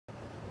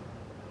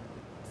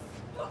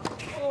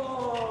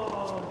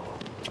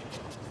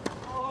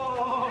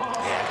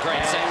Yeah,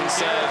 great second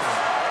serve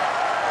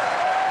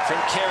from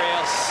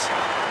Kyrgios.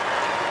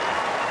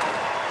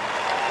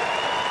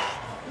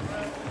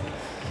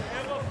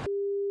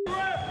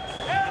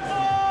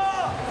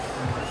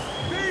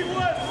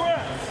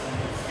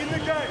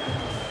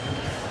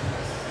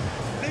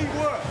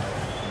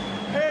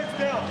 Hands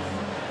down.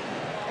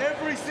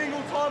 Every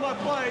single time I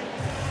play,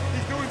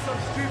 he's doing some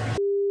stupid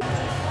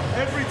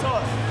every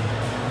time.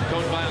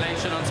 Code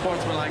violation on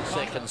sportsmanlike.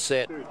 Second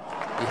set.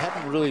 He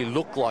hadn't really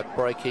looked like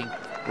breaking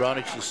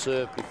Raonic's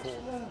serve before.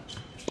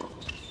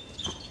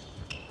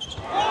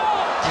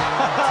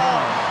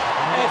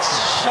 It's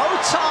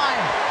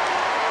showtime!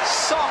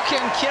 Sock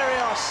and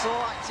Kyrgios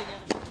lighting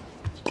it.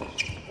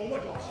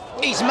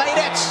 He's made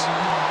it!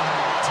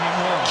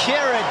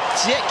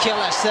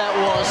 Ridiculous that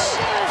was.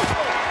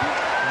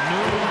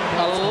 A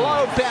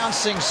low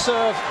bouncing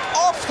serve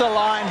off the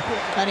line,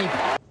 and he...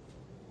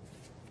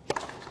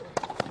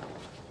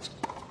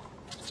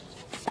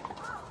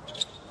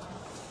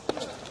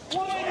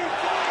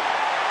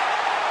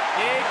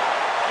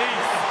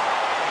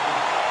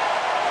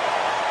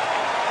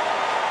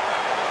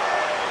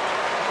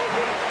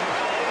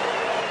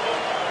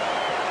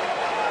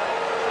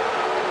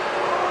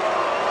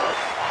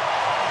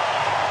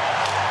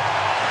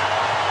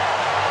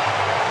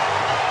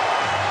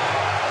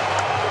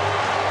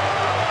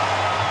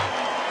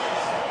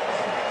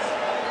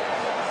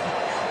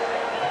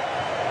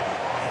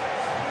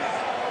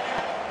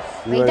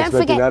 You weren't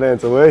expecting that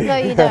answer, were you? No,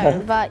 you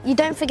don't. But you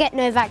don't forget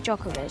Novak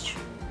Djokovic.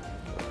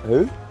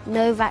 Who?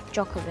 Novak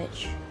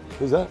Djokovic.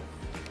 Who's that?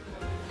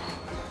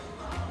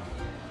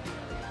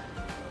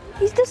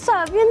 He's the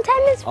Serbian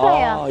tennis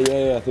player. Oh,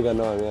 yeah, I think I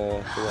know him. Yeah,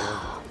 I think I know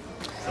him.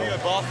 Can you go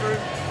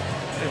bathroom?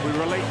 If we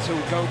relate to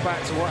go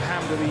back to what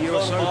happened at the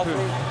US Open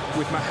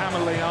with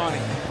Mohamed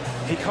Liani,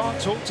 he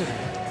can't talk to him.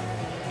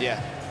 Yeah.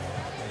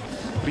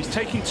 But he's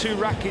taking 2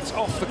 rackets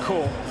off the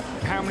court.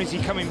 How many is he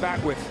coming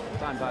back with?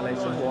 Time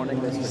violation warning.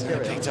 This is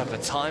Picked up a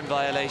time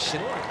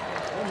violation.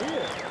 I'm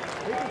here.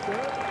 He can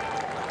serve.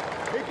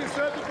 He can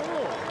serve the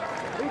ball.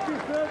 He can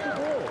serve the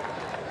ball.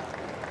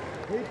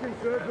 He can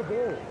serve the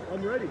ball.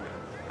 I'm ready.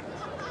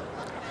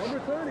 I'm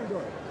returning,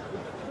 bro.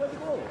 Serve the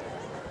ball.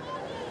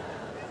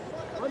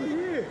 I'm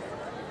here.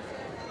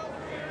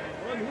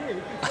 I'm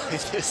here.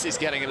 This is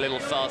getting a little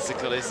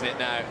farcical, isn't it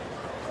now?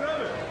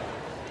 Serve it.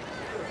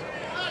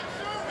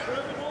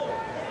 Serve the ball.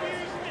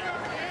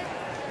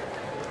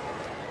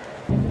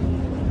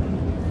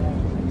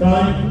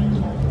 Time.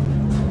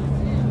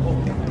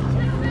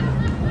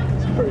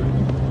 Sorry.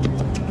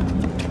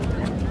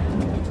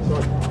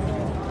 Sorry.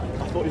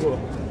 I thought you were.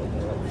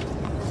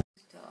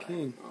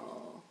 King.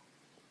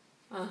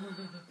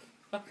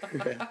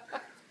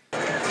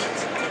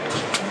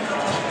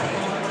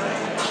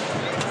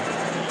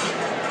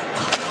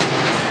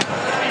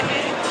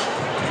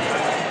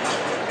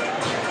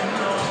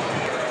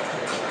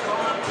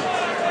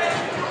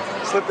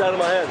 Slipped out of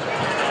my hand.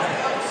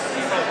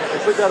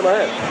 It slipped out of my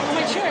hand.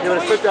 Yeah, but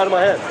it slipped out of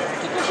my hand.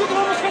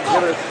 Yeah,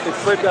 but it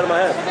slipped out of my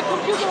hand.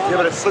 Yeah,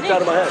 but it slipped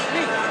out of my hand.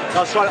 I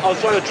was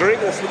trying to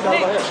drink and it slipped out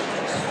of my hand.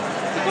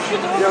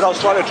 Yeah, but I was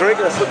trying to drink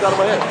and it slipped out of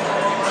my hand.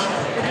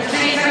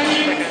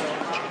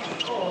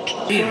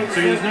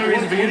 So there's no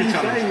reason for you to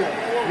challenge.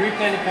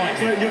 Replay the point.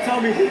 So you're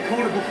telling me he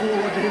called it before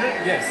I did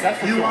it? Yes, that's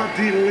for You sure. are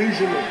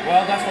delusional.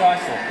 Well, that's what I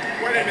saw.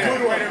 Wait a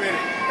minute, wait a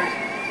minute.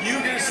 You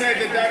gonna say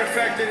that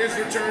affected his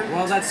return?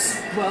 Well,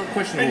 that's,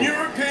 questionable. In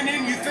your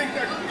opinion, you think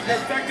that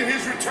affected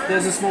his return?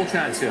 There's a small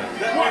chance here.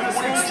 What,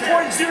 when it was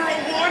 0.01?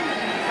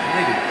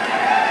 Maybe.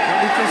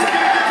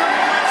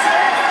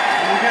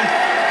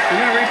 We're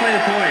going to replay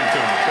the point,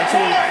 John. That's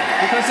all.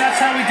 Because that's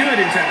how we do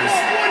it in tennis.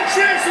 What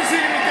chance is he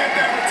gonna get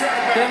that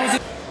return back?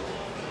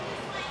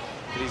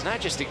 But he's now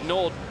just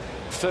ignored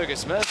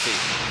Fergus Murphy.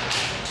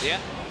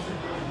 Yeah.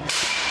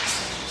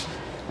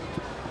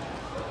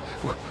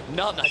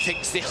 None, I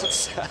think, is the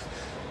answer.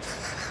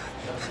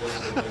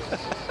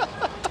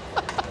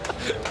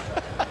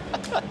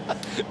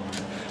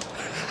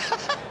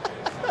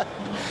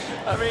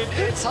 I mean,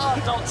 it's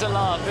hard not to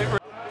laugh.